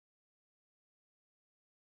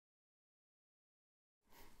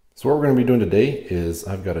So what we're going to be doing today is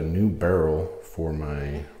I've got a new barrel for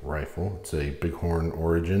my rifle. It's a Bighorn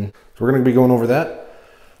Origin. So we're going to be going over that.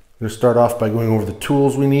 I'm going to start off by going over the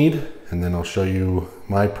tools we need, and then I'll show you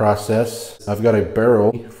my process. I've got a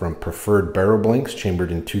barrel from Preferred Barrel Blanks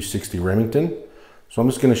chambered in 260 Remington. So I'm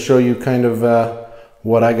just going to show you kind of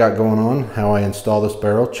what I got going on, how I install this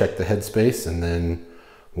barrel, check the headspace, and then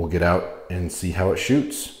we'll get out and see how it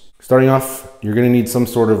shoots. Starting off, you're going to need some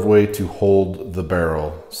sort of way to hold the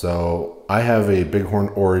barrel. So I have a Bighorn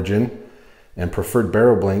Origin, and Preferred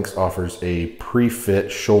Barrel Blanks offers a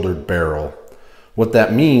pre-fit shouldered barrel. What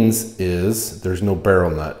that means is there's no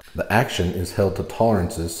barrel nut. The action is held to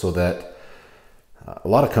tolerances so that a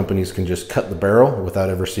lot of companies can just cut the barrel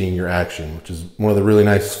without ever seeing your action, which is one of the really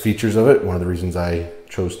nice features of it. One of the reasons I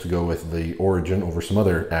chose to go with the Origin over some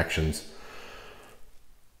other actions.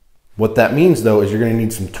 What that means though is you're going to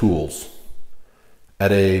need some tools.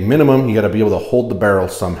 At a minimum, you got to be able to hold the barrel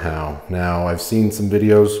somehow. Now, I've seen some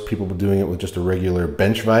videos, people doing it with just a regular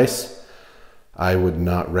bench vise. I would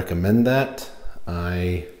not recommend that.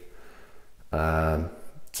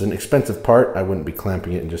 It's an expensive part. I wouldn't be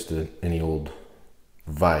clamping it in just any old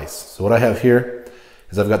vise. So what I have here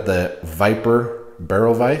is I've got the Viper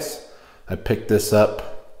barrel vise. I picked this up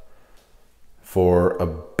for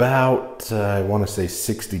about, I want to say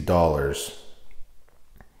 $60.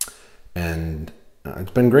 And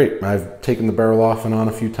it's been great. I've taken the barrel off and on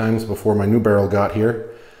a few times before my new barrel got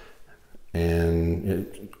here, and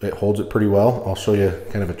it holds it pretty well. I'll show you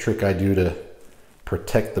kind of a trick I do to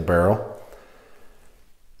protect the barrel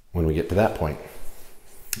when we get to that point.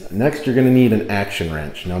 Next, you're going to need an action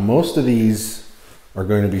wrench. Now, most of these are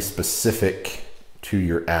going to be specific to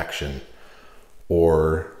your action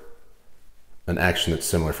or an action that's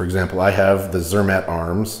similar. For example, I have the Zermatt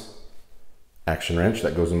Arms action wrench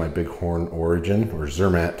that goes in my Bighorn Origin, or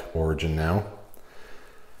Zermatt Origin now.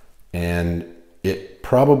 And it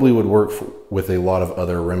probably would work with a lot of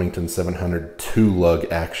other Remington 700 two-lug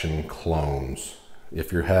action clones.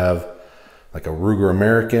 If you have like a Ruger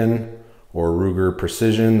American or Ruger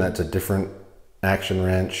Precision, that's a different action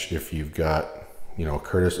wrench. If you've got, you know,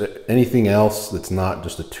 Curtis, anything else that's not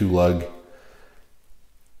just a two-lug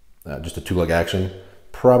action,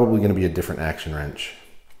 probably going to be a different action wrench.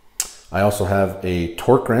 I also have a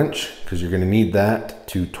torque wrench because you're going to need that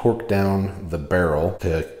to torque down the barrel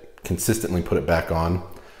to consistently put it back on.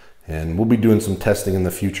 And we'll be doing some testing in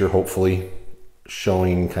the future, hopefully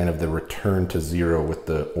showing kind of the return to zero with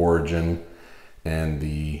the Origin and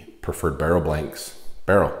the Preferred Barrel Blanks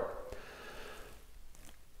barrel.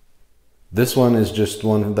 This one is just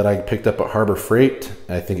one that I picked up at Harbor Freight.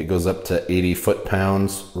 I think it goes up to 80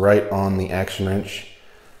 foot-pounds right on the action wrench.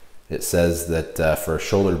 It says that for a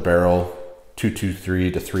shouldered barrel,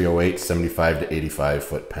 223 to 308, 75 to 85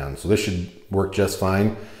 foot-pounds. So this should work just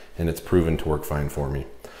fine, and it's proven to work fine for me.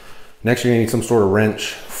 Next, you're gonna need some sort of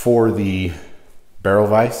wrench for the barrel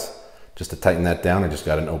vise. Just to tighten that down, I just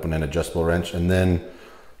got an open-end adjustable wrench. And then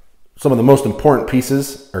some of the most important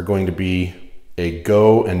pieces are going to be a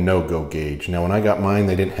go and no-go gauge. Now, when I got mine,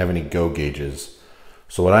 they didn't have any go gauges.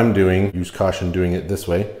 So what I'm doing, use caution doing it this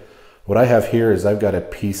way. What I have here is I've got a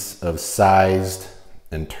piece of sized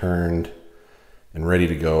and turned and ready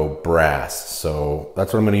to go brass. So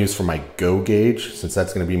that's what I'm going to use for my go gauge, since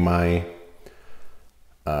that's going to be my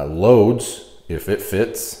loads. If it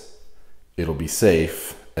fits, it'll be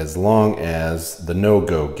safe as long as the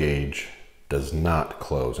no-go gauge does not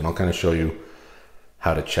close. And I'll kind of show you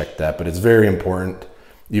how to check that, but it's very important.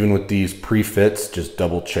 Even with these pre-fits, just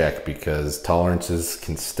double check because tolerances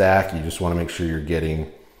can stack. You just want to make sure you're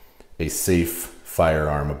getting a safe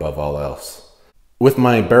firearm above all else. With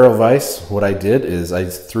my barrel vise, what I did is I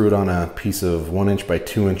threw it on a piece of 1 inch by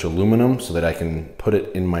 2 inch aluminum so that I can put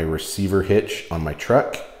it in my receiver hitch on my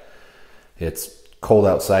truck. It's cold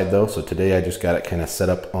outside though, so today I just got it kind of set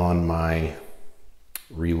up on my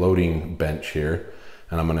reloading bench here,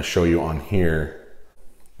 and I'm going to show you on here.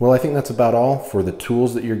 Well, I think that's about all for the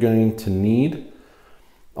tools that you're going to need.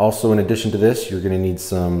 Also, in addition to this, you're going to need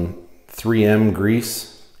some 3M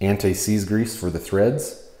grease, anti-seize grease for the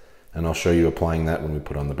threads, and I'll show you applying that when we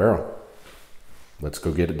put on the barrel. Let's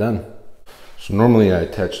go get it done. So normally I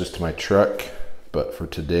attach this to my truck, but for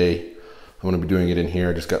today, I'm going to be doing it in here.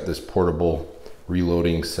 I just got this portable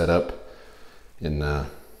reloading set up, and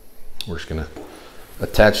we're just going to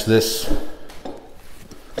attach this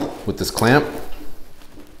with this clamp.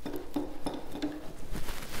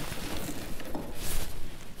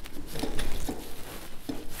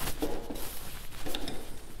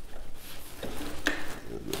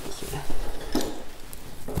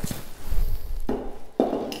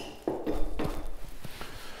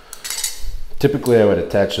 Typically I would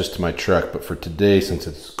attach this to my truck, but for today, since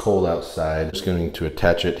it's cold outside, I'm just going to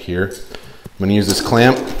attach it here. I'm going to use this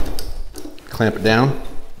clamp it down.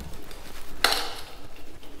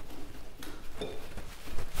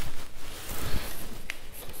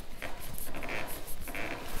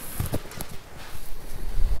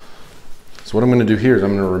 So what I'm going to do here is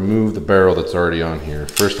I'm going to remove the barrel that's already on here.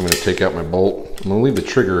 First I'm going to take out my bolt. I'm going to leave the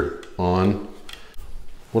trigger on.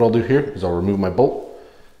 What I'll do here is I'll remove my bolt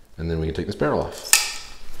and then we can take this barrel off.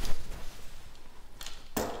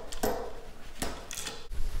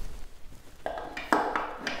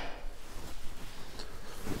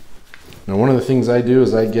 Now one of the things I do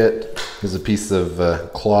is I get a piece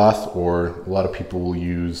of cloth, or a lot of people will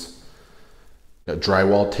use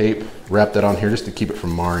drywall tape, wrap that on here just to keep it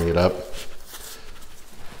from marring it up.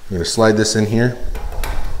 I'm going to slide this in here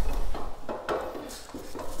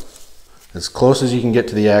as close as you can get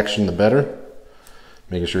to the action, the better,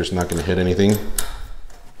 making sure it's not going to hit anything.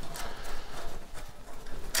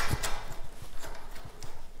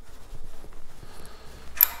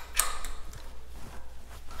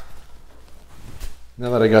 Now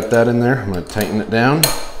that I got that in there, I'm going to tighten it down.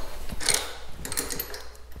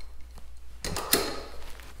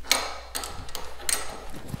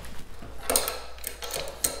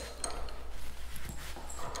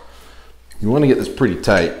 You want to get this pretty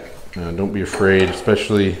tight. Don't be afraid,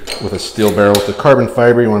 especially with a steel barrel. With the carbon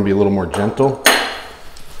fiber, you want to be a little more gentle.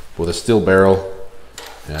 With a steel barrel,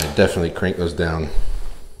 definitely crank those down.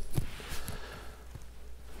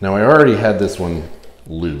 Now I already had this one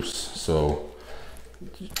loose, so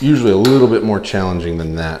usually a little bit more challenging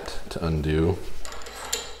than that to undo,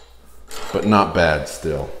 but not bad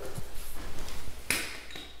still.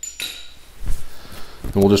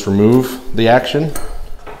 And we'll just remove the action.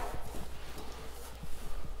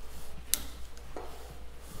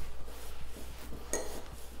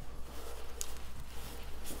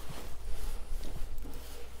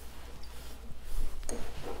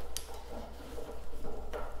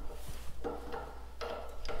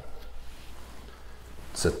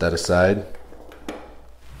 Set that aside.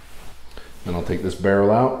 Then I'll take this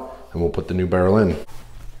barrel out and we'll put the new barrel in. So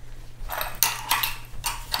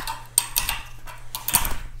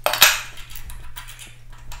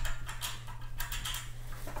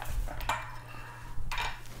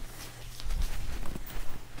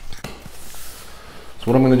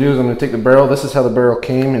what I'm going to do is I'm going to take the barrel. This is how the barrel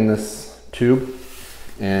came in this tube,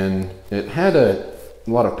 and it had a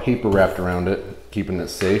lot of paper wrapped around it, keeping it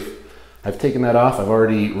safe. I've taken that off. I've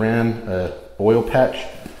already ran an oil patch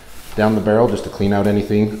down the barrel just to clean out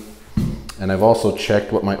anything. And I've also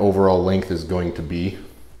checked what my overall length is going to be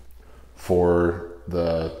for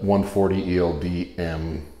the 140 ELD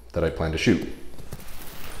M that I plan to shoot.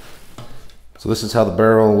 So this is how the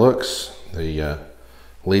barrel looks. The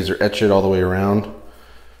laser etch it all the way around.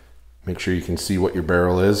 Make sure you can see what your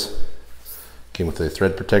barrel is. Came with a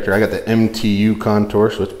thread protector. I got the MTU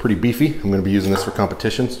contour, so it's pretty beefy. I'm going to be using this for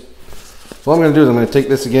competitions. So what I'm going to do is I'm going to take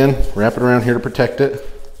this again, wrap it around here to protect it.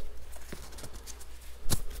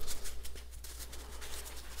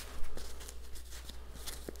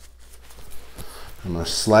 I'm going to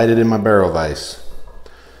slide it in my barrel vise.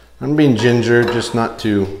 I'm being ginger, just not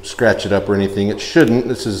to scratch it up or anything. It shouldn't.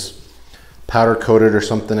 This is powder coated or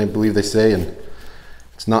something, I believe they say, and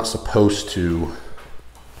it's not supposed to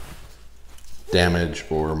damage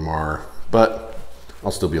or mar, but I'll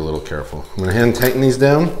still be a little careful. I'm going to hand tighten these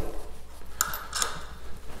down.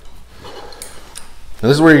 Now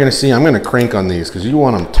this is where you're going to see I'm going to crank on these because you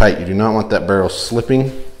want them tight. You do not want that barrel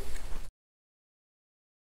slipping.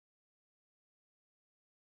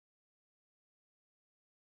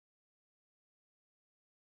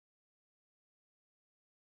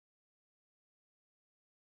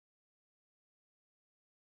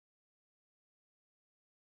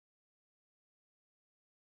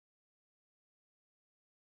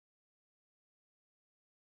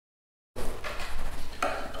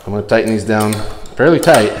 I'm going to tighten these down fairly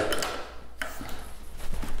tight.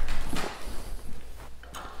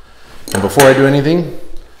 And before I do anything,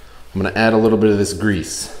 I'm going to add a little bit of this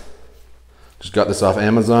grease. Just got this off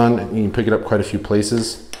Amazon. You can pick it up quite a few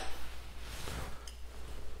places.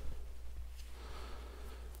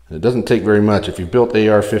 And it doesn't take very much. If you've built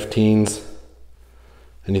AR-15s,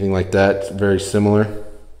 anything like that, it's very similar.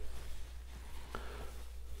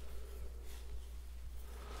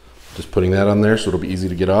 Just putting that on there so it'll be easy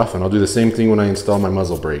to get off, and I'll do the same thing when I install my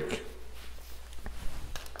muzzle brake.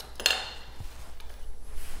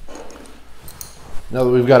 Now that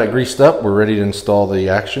we've got it greased up, we're ready to install the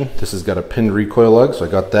action. This has got a pinned recoil lug, so I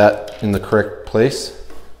got that in the correct place.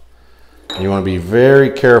 And you want to be very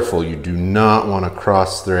careful. You do not want to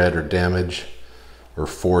cross thread or damage or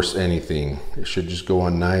force anything. It should just go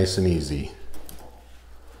on nice and easy.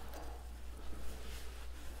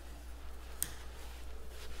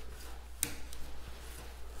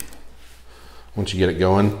 Once you get it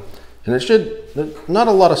going, and it should, not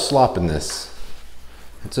a lot of slop in this.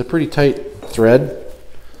 It's a pretty tight thread,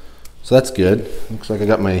 so that's good. Looks like I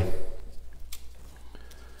got my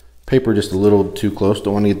paper just a little too close.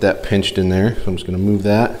 Don't want to get that pinched in there, so I'm just going to move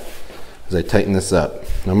that as I tighten this up.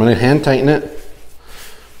 Now I'm going to hand tighten it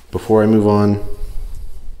before I move on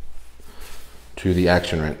to the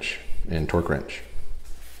action wrench and torque wrench.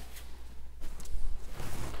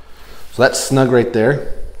 So that's snug right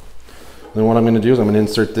there. Then what I'm going to do is I'm going to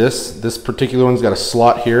insert this. This particular one's got a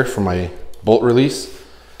slot here for my bolt release.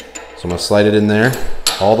 So I'm going to slide it in there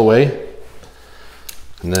all the way.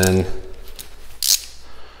 And then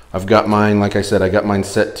I've got mine, like I said, I got mine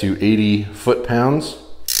set to 80 foot-pounds.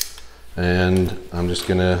 And I'm just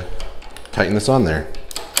going to tighten this on there.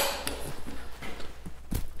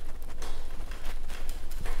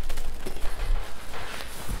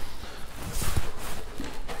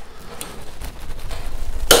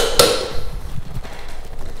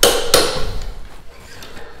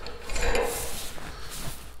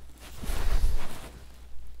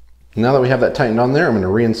 Now that we have that tightened on there, I'm going to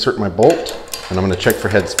reinsert my bolt and I'm going to check for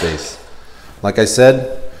headspace. Like I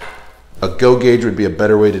said, a go gauge would be a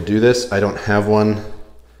better way to do this. I don't have one,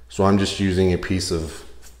 so I'm just using a piece of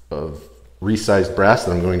resized brass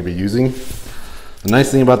that I'm going to be using. The nice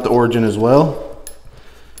thing about the Origin as well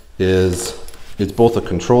is it's both a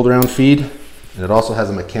controlled round feed and it also has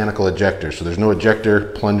a mechanical ejector. So there's no ejector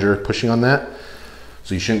plunger pushing on that.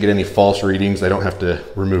 So you shouldn't get any false readings. I don't have to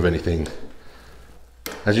remove anything.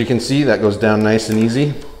 As you can see, that goes down nice and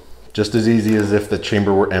easy, just as easy as if the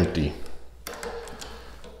chamber were empty.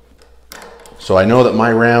 So I know that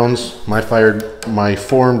my rounds, my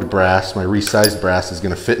formed brass, my resized brass is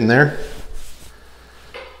going to fit in there.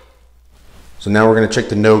 So now we're going to check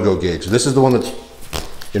the no-go gauge. This is the one that's,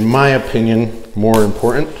 in my opinion, more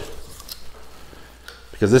important,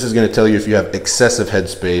 because this is going to tell you if you have excessive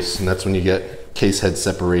headspace, and that's when you get case head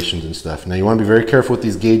separations and stuff. Now you want to be very careful with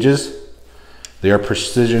these gauges. They are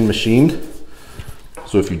precision machined,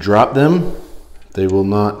 so if you drop them, they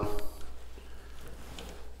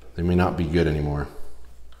may not be good anymore.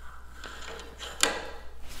 All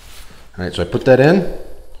right, so I put that in.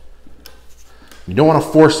 You don't want to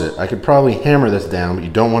force it. I could probably hammer this down, but you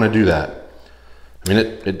don't want to do that. I mean,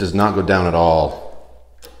 it does not go down at all.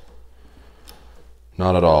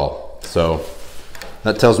 Not at all. So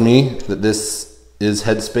that tells me that this is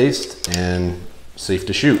head spaced and safe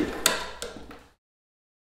to shoot.